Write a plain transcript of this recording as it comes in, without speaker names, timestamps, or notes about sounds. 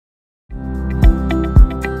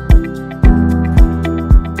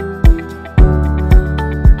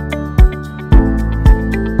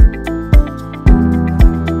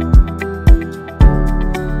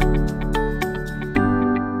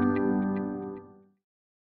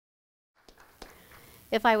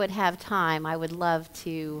If I would have time, I would love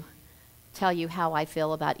to tell you how I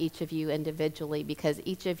feel about each of you individually, because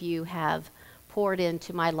each of you have poured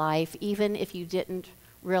into my life, even if you didn't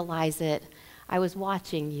realize it. I was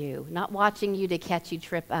watching you, not watching you to catch you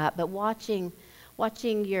trip up, but watching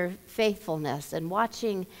your faithfulness and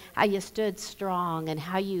watching how you stood strong and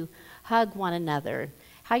how you hug one another,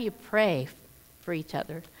 how you pray for each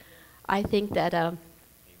other. I think that,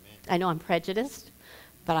 I know I'm prejudiced,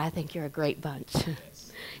 but I think you're a great bunch.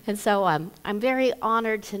 And so I'm very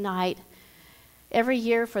honored tonight. Every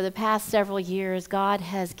year for the past several years, God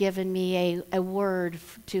has given me a word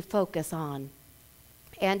to focus on.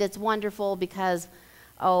 And it's wonderful because,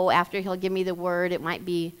 after he'll give me the word, it might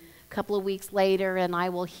be a couple of weeks later and I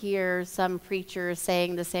will hear some preacher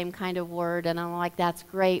saying the same kind of word, and I'm like, that's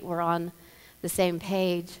great, we're on the same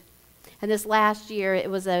page. And this last year,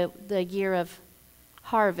 it was the year of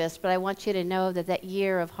harvest, but I want you to know that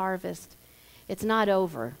year of harvest, it's not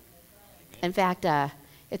over. In fact,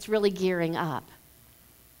 it's really gearing up.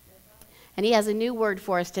 And he has a new word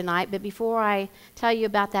for us tonight, but before I tell you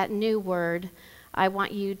about that new word, I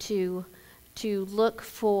want you to look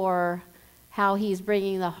for how he's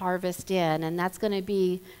bringing the harvest in, and that's going to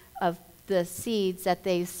be of the seeds that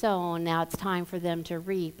they've sown. Now it's time for them to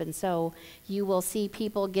reap, and so you will see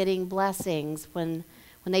people getting blessings when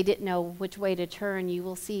they didn't know which way to turn. You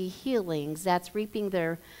will see healings. That's reaping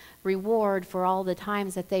their reward for all the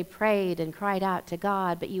times that they prayed and cried out to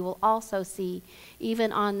God. But you will also see,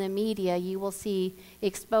 even on the media, you will see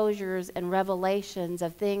exposures and revelations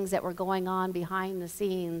of things that were going on behind the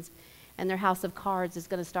scenes, and their house of cards is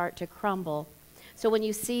going to start to crumble. So when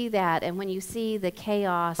you see that, and when you see the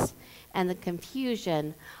chaos and the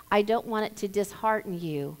confusion, I don't want it to dishearten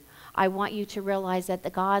you. I want you to realize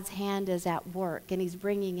that God's hand is at work, and he's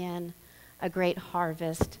bringing in a great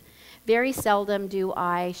harvest. Very seldom do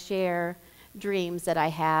I share dreams that I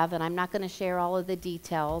have, and I'm not going to share all of the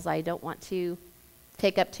details. I don't want to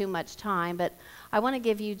take up too much time, but I want to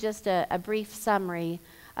give you just a brief summary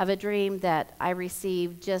of a dream that I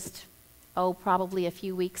received just, probably a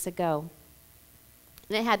few weeks ago.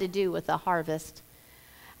 And it had to do with the harvest.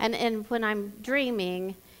 And when I'm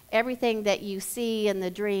dreaming, everything that you see in the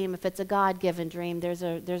dream, if it's a God-given dream, there's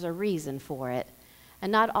a reason for it.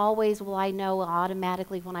 And not always will I know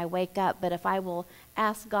automatically when I wake up, but if I will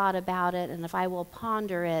ask God about it and if I will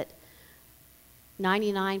ponder it,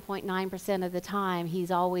 99.9% of the time, he's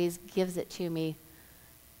always gives it to me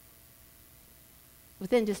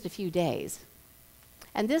within just a few days.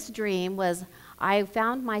 And this dream was, I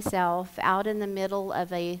found myself out in the middle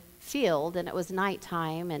of a field, and it was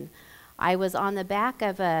nighttime, and I was on the back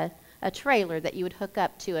of a trailer that you would hook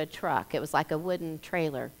up to a truck. It was like a wooden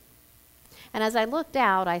trailer. And as I looked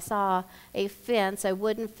out, I saw a fence, a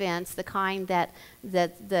wooden fence, the kind that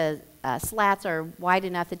the slats are wide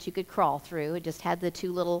enough that you could crawl through. It just had the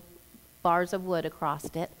two little bars of wood across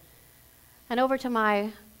it. And over to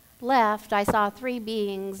my left, I saw three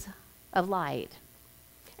beings of light.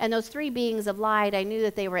 And those three beings of light, I knew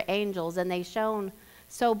that they were angels, and they shone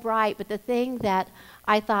so bright. But the thing that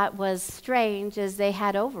I thought was strange is they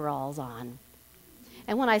had overalls on.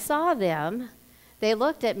 And when I saw them, they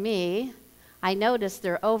looked at me. I noticed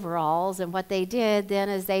their overalls, and what they did then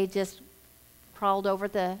is they just crawled over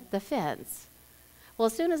the fence. Well,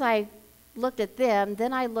 as soon as I looked at them,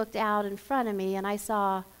 then I looked out in front of me, and I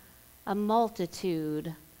saw a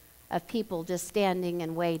multitude of people just standing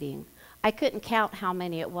and waiting. I couldn't count how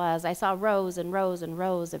many it was. I saw rows and rows and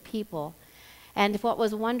rows of people. And what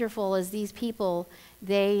was wonderful is these people,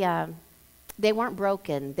 they weren't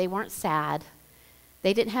broken. They weren't sad.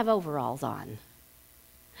 They didn't have overalls on.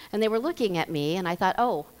 And they were looking at me, and I thought,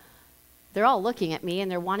 they're all looking at me, and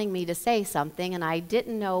they're wanting me to say something, and I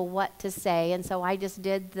didn't know what to say, and so I just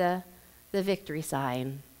did the victory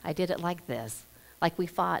sign. I did it like this, like we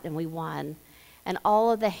fought and we won. And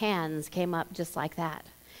all of the hands came up just like that.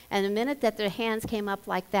 And the minute that their hands came up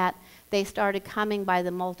like that, they started coming by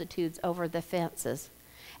the multitudes over the fences.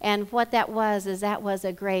 And what that was is that was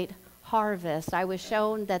a great harvest. I was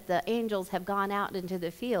shown that the angels have gone out into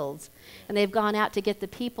the fields, and they've gone out to get the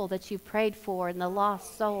people that you've prayed for and the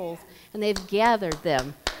lost souls, and they've gathered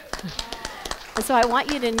them. And so I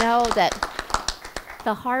want you to know that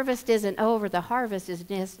the harvest isn't over. The harvest is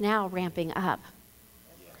just now ramping up.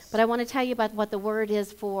 But I want to tell you about what the word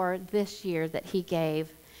is for this year that he gave.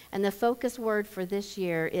 And the focus word for this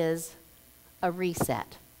year is a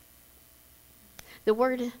reset. The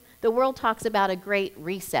world talks about a great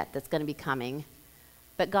reset that's going to be coming,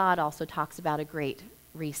 but God also talks about a great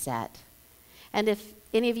reset. And if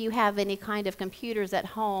any of you have any kind of computers at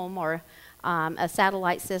home or a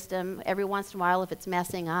satellite system, every once in a while if it's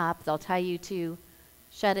messing up, they'll tell you to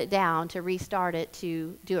shut it down, to restart it,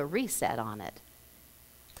 to do a reset on it.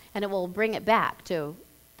 And it will bring it back to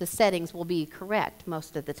the settings will be correct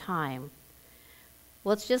most of the time.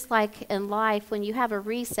 Well, it's just like in life, when you have a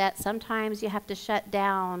reset, sometimes you have to shut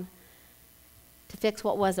down to fix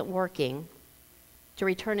what wasn't working, to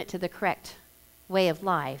return it to the correct way of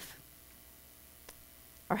life,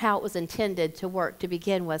 or how it was intended to work to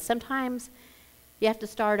begin with. Sometimes you have to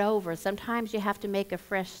start over. Sometimes you have to make a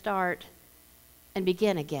fresh start and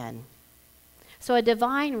begin again. So a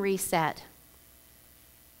divine reset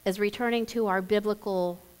is returning to our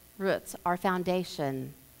biblical roots, our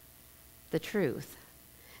foundation, the truth.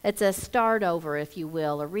 It's a start over, if you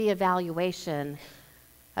will, a reevaluation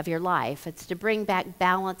of your life. It's to bring back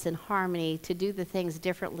balance and harmony, to do the things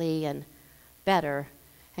differently and better.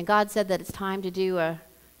 And God said that it's time to do a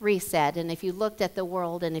reset. And if you looked at the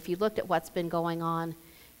world and if you looked at what's been going on,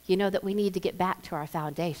 you know that we need to get back to our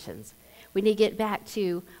foundations. We need to get back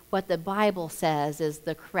to what the Bible says is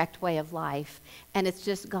the correct way of life. And it's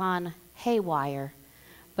just gone haywire.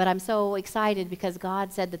 But I'm so excited because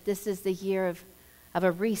God said that this is the year of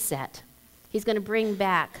a reset. He's going to bring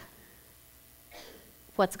back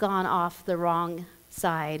what's gone off the wrong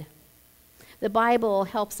side. The Bible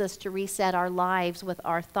helps us to reset our lives with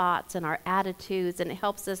our thoughts and our attitudes, and it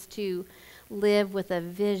helps us to live with a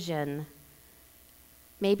vision,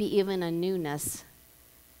 maybe even a newness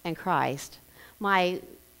in Christ. One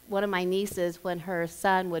of my nieces, when her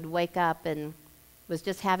son would wake up and was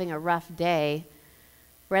just having a rough day,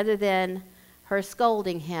 rather than her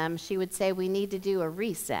scolding him, she would say, "We need to do a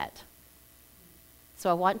reset.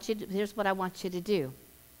 So here's what I want you to do.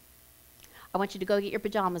 I want you to go get your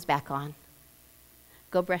pajamas back on.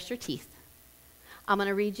 Go brush your teeth. I'm going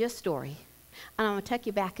to read you a story, and I'm going to tuck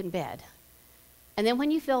you back in bed. And then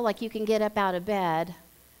when you feel like you can get up out of bed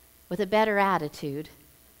with a better attitude,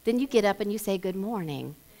 then you get up and you say good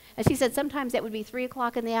morning." And she said sometimes that would be 3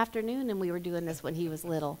 o'clock in the afternoon, and we were doing this when he was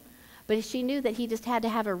little. But she knew that he just had to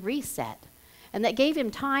have a reset. And that gave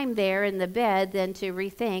him time there in the bed then to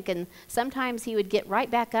rethink. And sometimes he would get right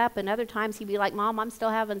back up, and other times he'd be like, "Mom, I'm still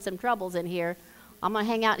having some troubles in here. I'm going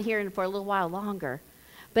to hang out here for a little while longer."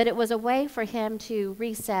 But it was a way for him to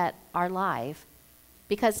reset our life,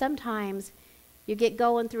 because sometimes you get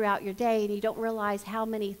going throughout your day and you don't realize how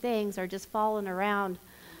many things are just falling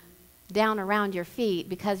down around your feet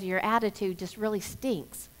because your attitude just really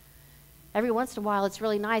stinks. Every once in a while, it's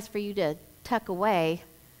really nice for you to tuck away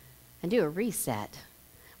and do a reset.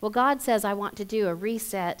 Well, God says, I want to do a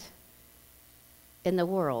reset in the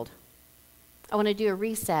world. I want to do a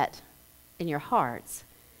reset in your hearts.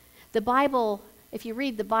 The Bible, if you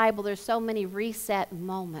read the Bible, there's so many reset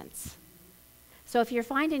moments. So if you're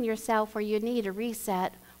finding yourself where you need a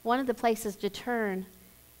reset, one of the places to turn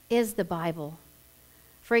is the Bible.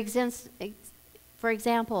 For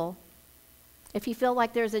example, if you feel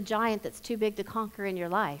like there's a giant that's too big to conquer in your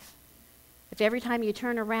life, if every time you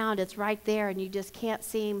turn around it's right there and you just can't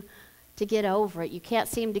seem to get over it, you can't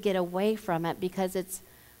seem to get away from it because it's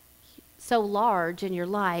so large in your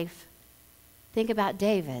life, think about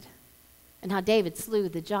David and how David slew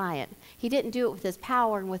the giant. He didn't do it with his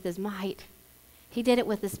power and with his might. He did it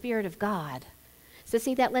with the Spirit of God. So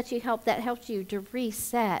see, that helps you to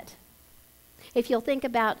reset. If you'll think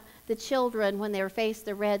about the children when they were faced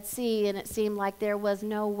the Red Sea and it seemed like there was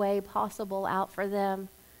no way possible out for them.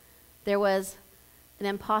 There was an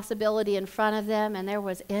impossibility in front of them and there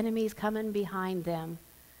was enemies coming behind them.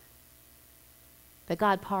 But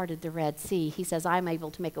God parted the Red Sea. He says, I'm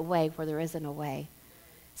able to make a way where there isn't a way.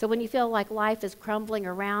 So when you feel like life is crumbling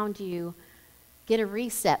around you, get a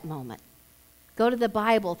reset moment. Go to the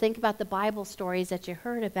Bible. Think about the Bible stories that you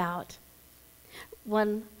heard about.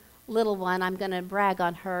 One little one, I'm going to brag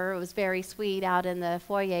on her. It was very sweet out in the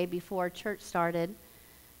foyer before church started.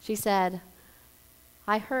 She said,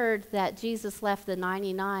 I heard that Jesus left the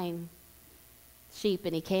 99 sheep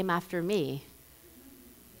and he came after me.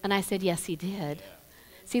 And I said, yes, he did. Yeah.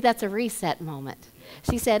 See, that's a reset moment.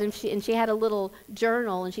 She said, and she had a little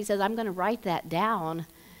journal, and she says, I'm going to write that down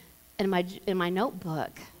in my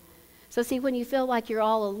notebook. So see, when you feel like you're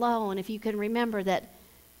all alone, if you can remember that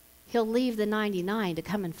he'll leave the 99 to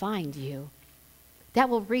come and find you, that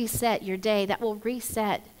will reset your day. That will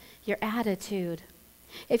reset your attitude.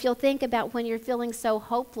 If you'll think about when you're feeling so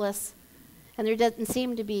hopeless and there doesn't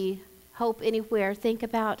seem to be hope anywhere, think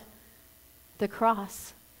about the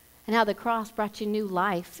cross and how the cross brought you new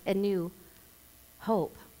life and new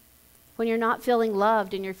hope. When you're not feeling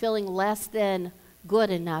loved and you're feeling less than good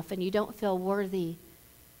enough and you don't feel worthy,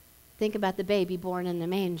 think about the baby born in the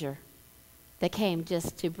manger that came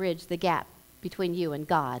just to bridge the gap between you and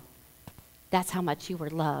God. That's how much you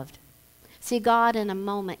were loved. See, God in a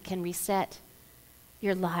moment can reset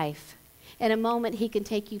your life. In a moment, he can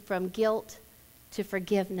take you from guilt to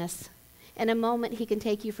forgiveness. In a moment, he can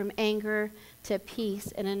take you from anger to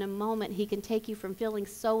peace. And in a moment, he can take you from feeling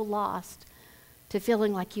so lost to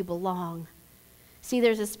feeling like you belong. See,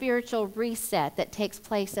 there's a spiritual reset that takes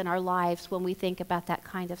place in our lives when we think about that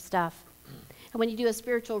kind of stuff. And when you do a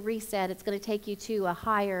spiritual reset, it's going to take you to a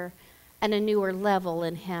higher and a newer level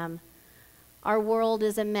in him. Our world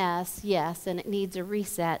is a mess, yes, and it needs a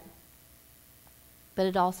reset. But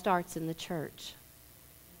it all starts in the church.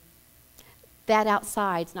 That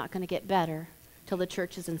outside's not going to get better till the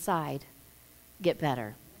churches inside get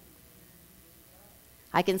better.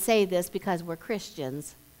 I can say this because we're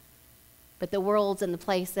Christians, but the world's in the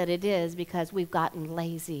place that it is because we've gotten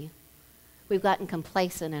lazy. We've gotten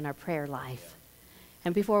complacent in our prayer life.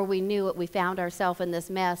 And before we knew it, we found ourselves in this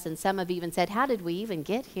mess, and some have even said, how did we even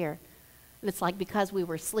get here? And it's like because we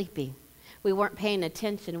were sleeping. We weren't paying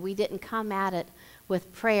attention. We didn't come at it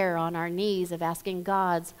with prayer on our knees of asking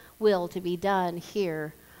God's will to be done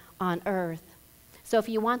here on earth. So if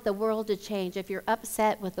you want the world to change, if you're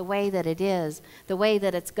upset with the way that it is, the way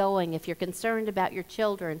that it's going, if you're concerned about your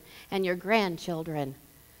children and your grandchildren,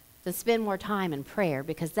 then spend more time in prayer,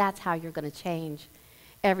 because that's how you're going to change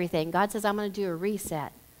everything. God says, I'm going to do a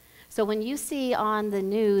reset. So when you see on the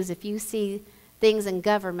news, if you see things in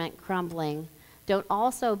government crumbling, don't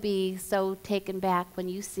also be so taken back when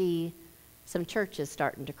you see some churches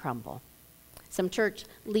starting to crumble, some church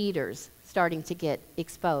leaders starting to get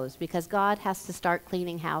exposed, because God has to start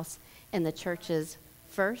cleaning house in the churches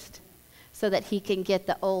first so that he can get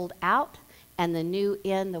the old out and the new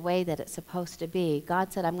in the way that it's supposed to be.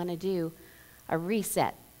 God said, I'm going to do a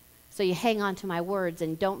reset. So you hang on to my words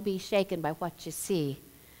and don't be shaken by what you see.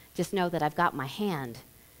 Just know that I've got my hand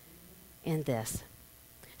in this.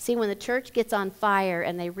 See, when the church gets on fire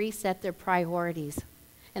and they reset their priorities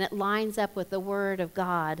and it lines up with the Word of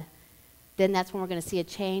God, then that's when we're going to see a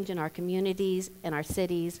change in our communities, in our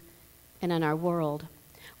cities, and in our world.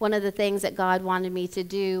 One of the things that God wanted me to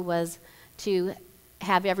do was to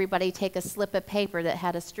have everybody take a slip of paper that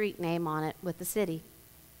had a street name on it with the city.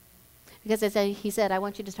 Because he said, I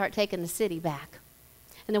want you to start taking the city back.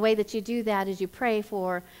 And the way that you do that is you pray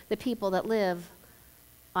for the people that live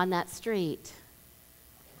on that street.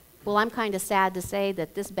 Well, I'm kind of sad to say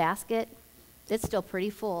that this basket, it's still pretty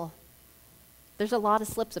full. There's a lot of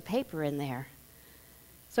slips of paper in there.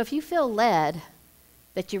 So if you feel led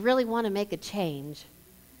that you really want to make a change,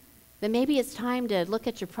 then maybe it's time to look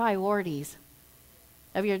at your priorities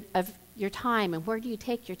of your time, and where do you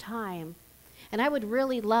take your time. And I would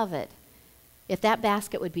really love it if that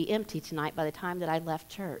basket would be empty tonight by the time that I left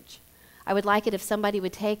church. I would like it if somebody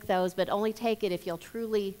would take those, but only take it if you'll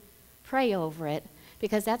truly pray over it,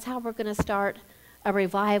 because that's how we're going to start a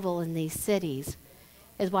revival in these cities,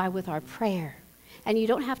 is why with our prayer. And you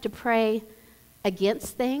don't have to pray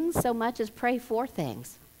against things so much as pray for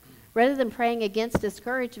things. Rather than praying against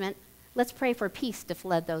discouragement, let's pray for peace to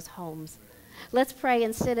flood those homes. Let's pray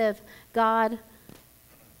instead of, God,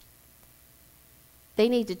 they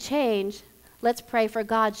need to change, let's pray for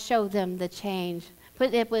God, show them the change.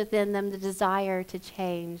 Put it within them the desire to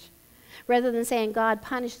change. Rather than saying, God,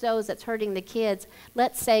 punish those that's hurting the kids,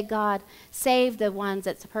 let's say, God, save the ones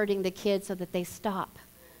that's hurting the kids so that they stop.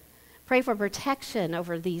 Pray for protection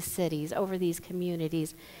over these cities, over these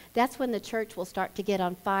communities. That's when the church will start to get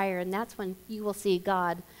on fire, and that's when you will see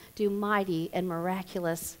God do mighty and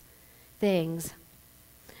miraculous things.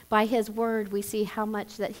 By his word, we see how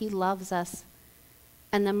much that he loves us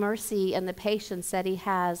and the mercy and the patience that he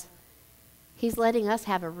has. He's letting us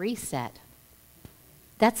have a reset.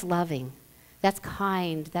 That's loving. That's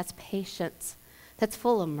kind. That's patience. That's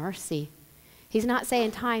full of mercy. He's not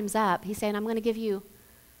saying time's up. He's saying, I'm going to give you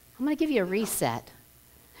a reset.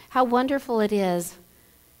 How wonderful it is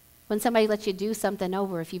when somebody lets you do something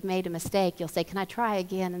over. If you've made a mistake, you'll say, can I try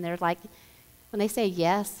again? And they're like, when they say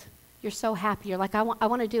yes, you're so happy. You're like, I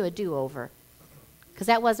want to do a do-over, because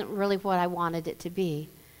that wasn't really what I wanted it to be.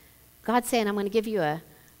 God's saying, I'm going to give you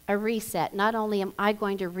a reset. Not only am I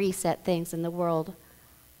going to reset things in the world,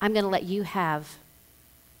 I'm going to let you have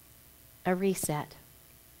a reset.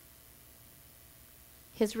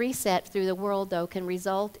 His reset through the world, though, can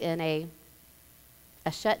result in a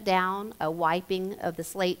shutdown, a wiping of the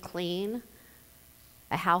slate clean,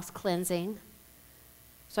 a house cleansing.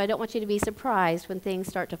 So I don't want you to be surprised when things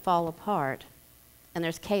start to fall apart and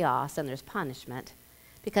there's chaos and there's punishment,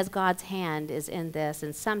 because God's hand is in this.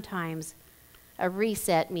 And sometimes a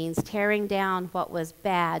reset means tearing down what was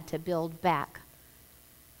bad to build back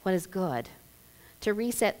what is good, to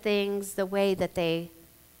reset things the way that they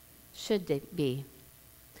should be.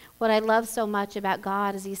 What I love so much about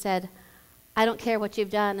God is he said, I don't care what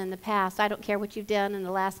you've done in the past. I don't care what you've done in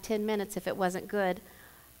the last 10 minutes if it wasn't good.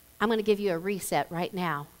 I'm going to give you a reset right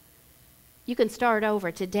now. You can start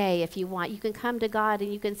over today if you want. You can come to God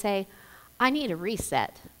and you can say, I need a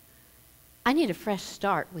reset. I need a fresh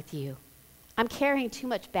start with you. I'm carrying too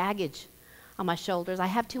much baggage on my shoulders. I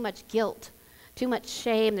have too much guilt, too much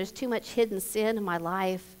shame. There's too much hidden sin in my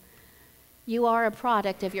life. You are a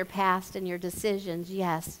product of your past and your decisions,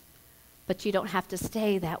 yes, but you don't have to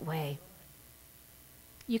stay that way.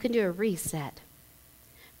 You can do a reset.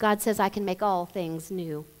 God says, I can make all things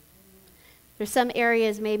new. There's some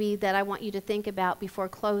areas maybe that I want you to think about before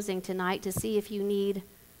closing tonight to see if you need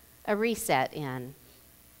a reset in.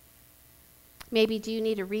 Maybe do you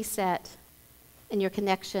need a reset in your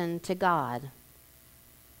connection to God?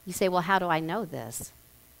 You say, well, how do I know this?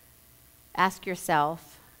 Ask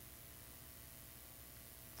yourself,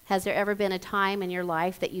 has there ever been a time in your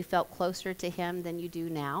life that you felt closer to him than you do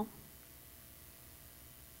now?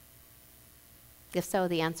 If so,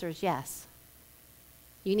 the answer is yes.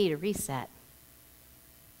 You need a reset.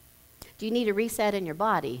 Do you need a reset in your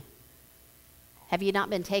body? Have you not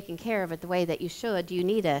been taking care of it the way that you should? Do you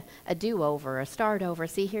need a do-over, a start over?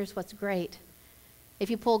 See, here's what's great. If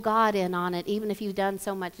you pull God in on it, even if you've done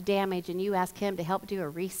so much damage and you ask him to help do a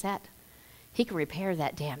reset, he can repair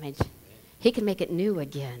that damage. He can make it new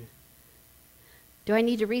again. Do I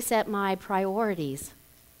need to reset my priorities?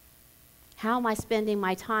 How am I spending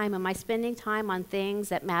my time? Am I spending time on things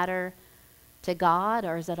that matter to God,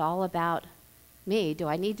 or is it all about me? Do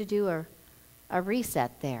I need to do a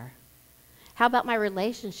reset there? How about my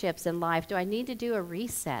relationships in life? Do I need to do a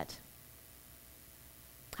reset?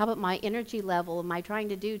 How about my energy level? Am I trying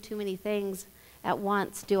to do too many things at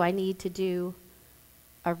once? Do I need to do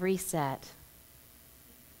a reset?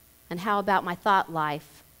 And how about my thought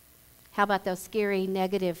life? How about those scary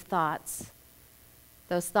negative thoughts?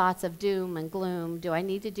 Those thoughts of doom and gloom. Do I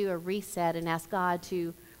need to do a reset and ask God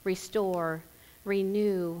to restore,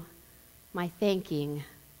 renew my thinking?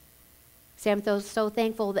 See, I'm so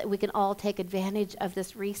thankful that we can all take advantage of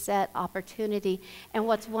this reset opportunity. And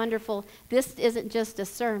what's wonderful, this isn't just a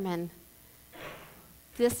sermon.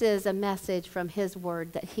 This is a message from his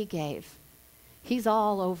word that he gave. He's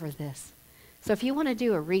all over this. So if you want to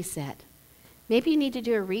do a reset, maybe you need to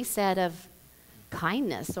do a reset of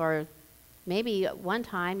kindness, or maybe at one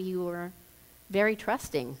time you were very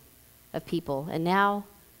trusting of people, and now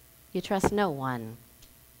you trust no one.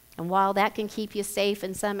 And while that can keep you safe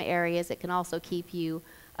in some areas, it can also keep you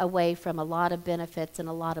away from a lot of benefits and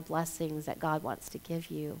a lot of blessings that God wants to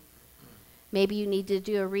give you. Maybe you need to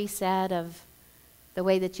do a reset of the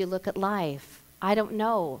way that you look at life. I don't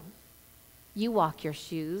know. You walk your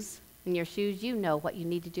shoes. In your shoes, you know what you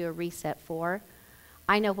need to do a reset for.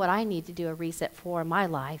 I know what I need to do a reset for in my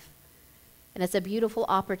life. And it's a beautiful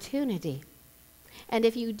opportunity. And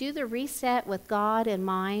if you do the reset with God in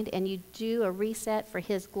mind, and you do a reset for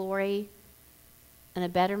his glory and a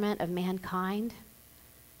betterment of mankind,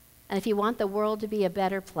 and if you want the world to be a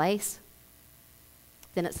better place,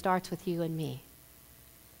 then it starts with you and me.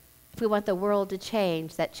 If we want the world to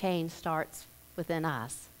change, that change starts within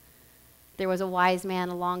us. There was a wise man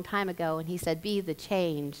a long time ago, and he said, be the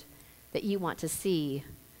change that you want to see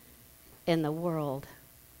in the world.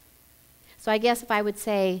 So I guess if I would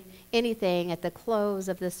say anything at the close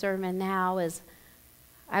of the sermon now is,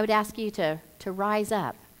 I would ask you to rise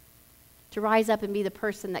up and be the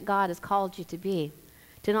person that God has called you to be,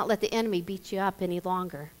 to not let the enemy beat you up any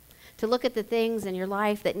longer, to look at the things in your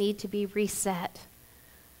life that need to be reset,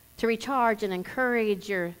 to recharge and encourage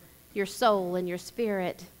your soul and your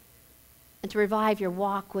spirit, and to revive your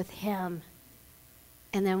walk with him,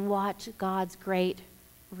 and then watch God's great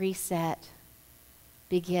reset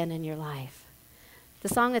begin in your life. The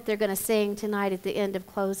song that they're going to sing tonight at the end of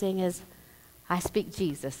closing is, I Speak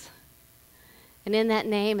Jesus. And in that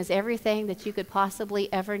name is everything that you could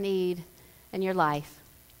possibly ever need in your life.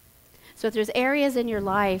 So if there's areas in your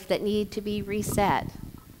life that need to be reset,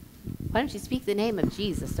 why don't you speak the name of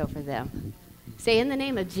Jesus over them? Say, in the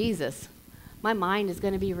name of Jesus, my mind is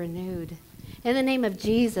going to be renewed. In the name of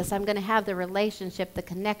Jesus, I'm going to have the relationship, the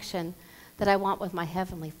connection that I want with my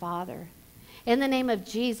Heavenly Father. In the name of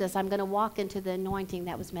Jesus, I'm going to walk into the anointing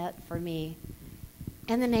that was meant for me.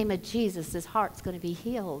 In the name of Jesus, his heart's going to be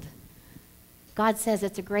healed. God says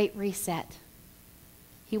it's a great reset.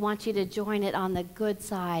 He wants you to join it on the good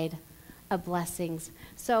side of blessings.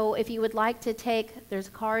 So if you would like to take, there's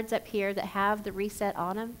cards up here that have the reset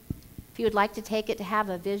on them. If you would like to take it to have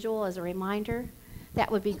a visual as a reminder,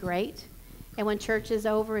 that would be great. And when church is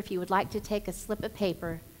over, if you would like to take a slip of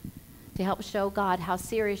paper to help show God how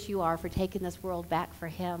serious you are for taking this world back for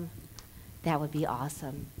him, that would be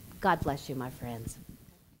awesome. God bless you, my friends.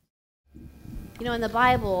 You know, in the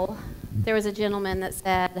Bible, there was a gentleman that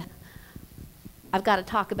said, I've got to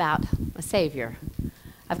talk about a Savior.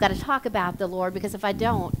 I've got to talk about the Lord, because if I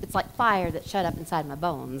don't, it's like fire that's shut up inside my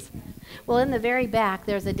bones. Well, in the very back,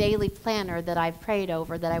 there's a daily planner that I've prayed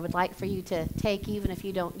over that I would like for you to take even if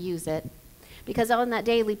you don't use it. Because on that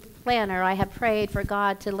daily planner, I have prayed for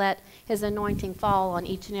God to let his anointing fall on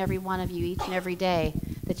each and every one of you each and every day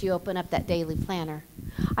that you open up that daily planner.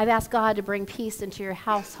 I've asked God to bring peace into your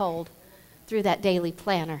household through that daily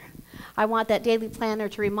planner. I want that daily planner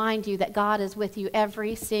to remind you that God is with you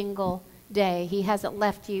every single day. He hasn't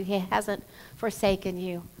left you. He hasn't forsaken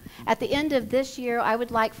you. At the end of this year, I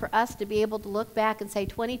would like for us to be able to look back and say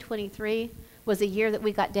 2023 was a year that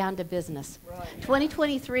we got down to business. Right.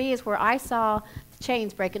 2023 is where I saw the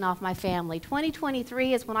chains breaking off my family.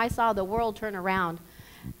 2023 is when I saw the world turn around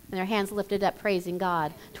and their hands lifted up praising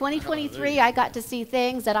God. 2023, I got to see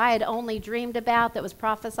things that I had only dreamed about that was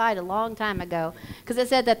prophesied a long time ago, because it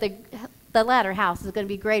said that the latter house is going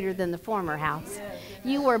to be greater than the former house.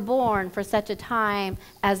 You were born for such a time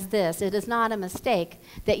as this. It is not a mistake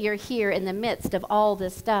that you're here in the midst of all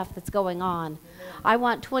this stuff that's going on. I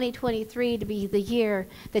want 2023 to be the year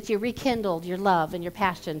that you rekindled your love and your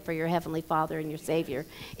passion for your Heavenly Father and your Savior,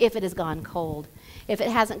 if it has gone cold. If it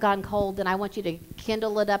hasn't gone cold, then I want you to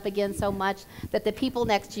kindle it up again so much that the people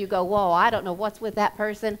next to you go, whoa, I don't know what's with that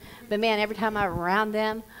person, but man, every time I'm around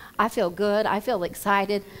them, I feel good, I feel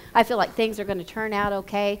excited, I feel like things are going to turn out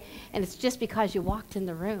okay, and it's just because you walked in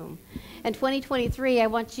the room. In 2023, I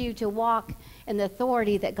want you to walk in the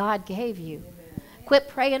authority that God gave you. Quit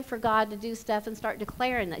praying for God to do stuff and start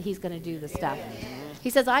declaring that he's going to do the stuff. He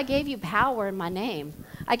says, I gave you power in my name.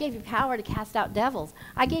 I gave you power to cast out devils.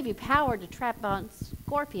 I gave you power to trap on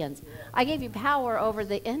scorpions. I gave you power over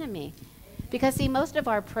the enemy. Because, see, most of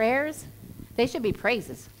our prayers, they should be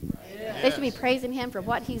praises. Yes. They should be praising him for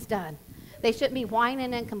what he's done. They shouldn't be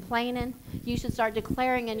whining and complaining. You should start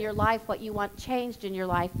declaring in your life what you want changed in your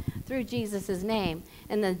life through Jesus' name,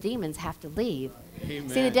 and the demons have to leave. Amen.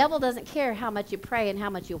 See, the devil doesn't care how much you pray and how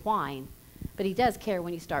much you whine, but he does care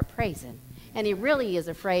when you start praising. And he really is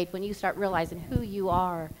afraid when you start realizing who you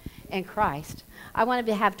are in Christ. I wanted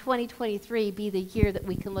to have 2023 be the year that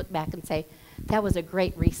we can look back and say, that was a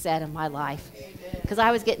great reset in my life. Because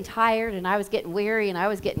I was getting tired, and I was getting weary, and I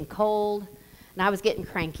was getting cold, and I was getting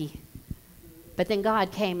cranky. But then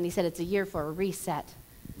God came and he said, it's a year for a reset.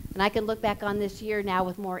 And I can look back on this year now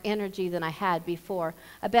with more energy than I had before,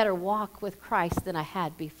 a better walk with Christ than I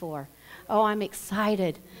had before. Oh, I'm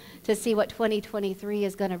excited to see what 2023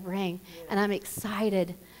 is going to bring, and I'm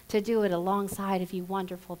excited to do it alongside of you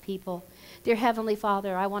wonderful people. Dear Heavenly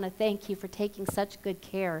Father, I want to thank you for taking such good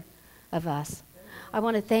care of us. I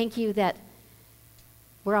want to thank you that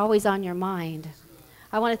we're always on your mind.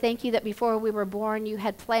 I want to thank you that before we were born, you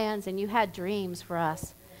had plans and you had dreams for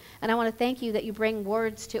us. And I want to thank you that you bring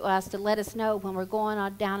words to us to let us know when we're going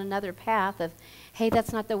on down another path of, hey,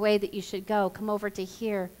 that's not the way that you should go. Come over to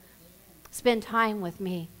here. Spend time with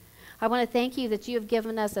me. I want to thank you that you have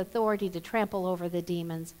given us authority to trample over the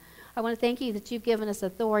demons. I want to thank you that you've given us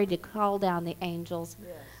authority to call down the angels.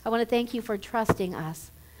 Yes. I want to thank you for trusting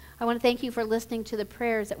us. I want to thank you for listening to the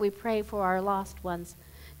prayers that we pray for our lost ones,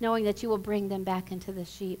 knowing that you will bring them back into the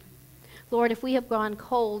sheep. Lord, if we have gone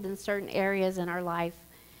cold in certain areas in our life,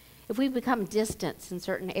 if we've become distant in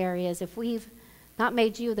certain areas, if we've not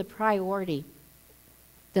made you the priority,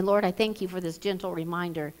 then Lord, I thank you for this gentle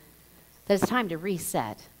reminder that it's time to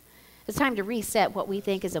reset. It's time to reset what we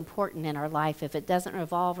think is important in our life. If it doesn't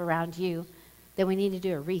revolve around you, then we need to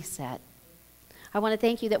do a reset. I want to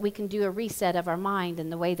thank you that we can do a reset of our mind and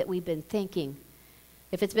the way that we've been thinking.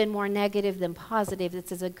 If it's been more negative than positive,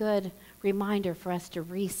 this is a good reminder for us to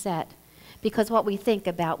reset. Because what we think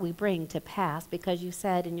about, we bring to pass. Because you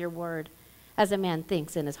said in your word, as a man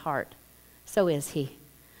thinks in his heart, so is he.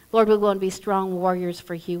 Lord, we want to be strong warriors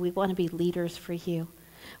for you. We want to be leaders for you.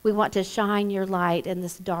 We want to shine your light in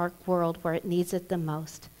this dark world where it needs it the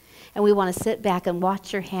most. And we want to sit back and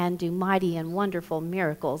watch your hand do mighty and wonderful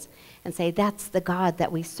miracles and say, that's the God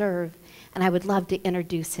that we serve, and I would love to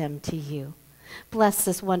introduce him to you. Bless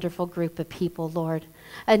this wonderful group of people, Lord.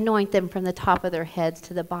 Anoint them from the top of their heads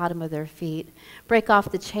to the bottom of their feet. Break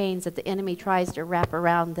off the chains that the enemy tries to wrap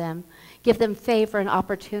around them. Give them favor and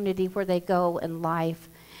opportunity where they go in life.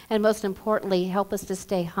 And most importantly, help us to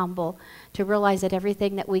stay humble, to realize that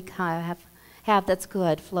everything that we have that's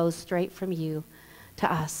good flows straight from you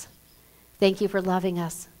to us. Thank you for loving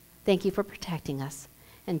us. Thank you for protecting us.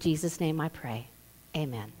 In Jesus' name I pray.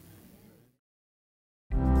 Amen.